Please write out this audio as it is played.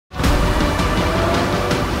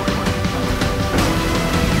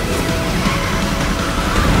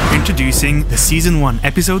Introducing the Season 1,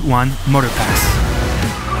 Episode 1 MOTORPASS.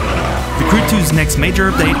 The Crew 2's next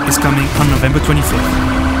major update is coming on November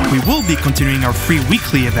 25th. We will be continuing our free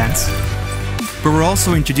weekly events, but we're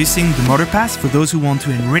also introducing the MOTORPASS for those who want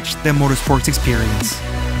to enrich their motorsports experience.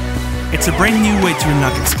 It's a brand new way to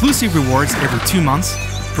unlock exclusive rewards every 2 months,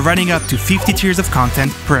 providing up to 50 tiers of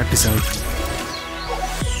content per episode.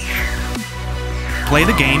 Play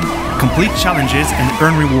the game, complete challenges, and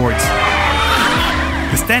earn rewards.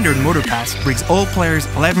 The standard MOTORPASS brings all players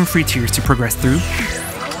 11 free tiers to progress through,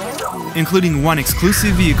 including 1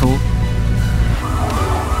 exclusive vehicle,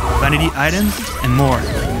 vanity items, and more.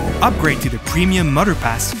 Upgrade to the premium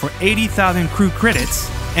MOTORPASS for 80,000 crew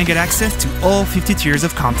credits and get access to all 50 tiers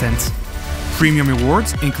of content. Premium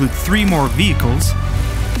rewards include 3 more vehicles,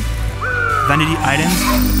 vanity items,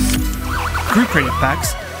 crew credit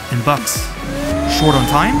packs, and bucks. Short on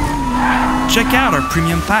time? Check out our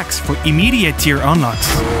premium packs for immediate tier unlocks.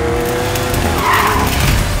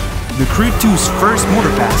 The Crew 2's first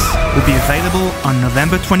MOTORPASS will be available on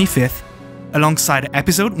November 25th, alongside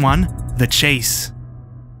Episode 1, The Chase.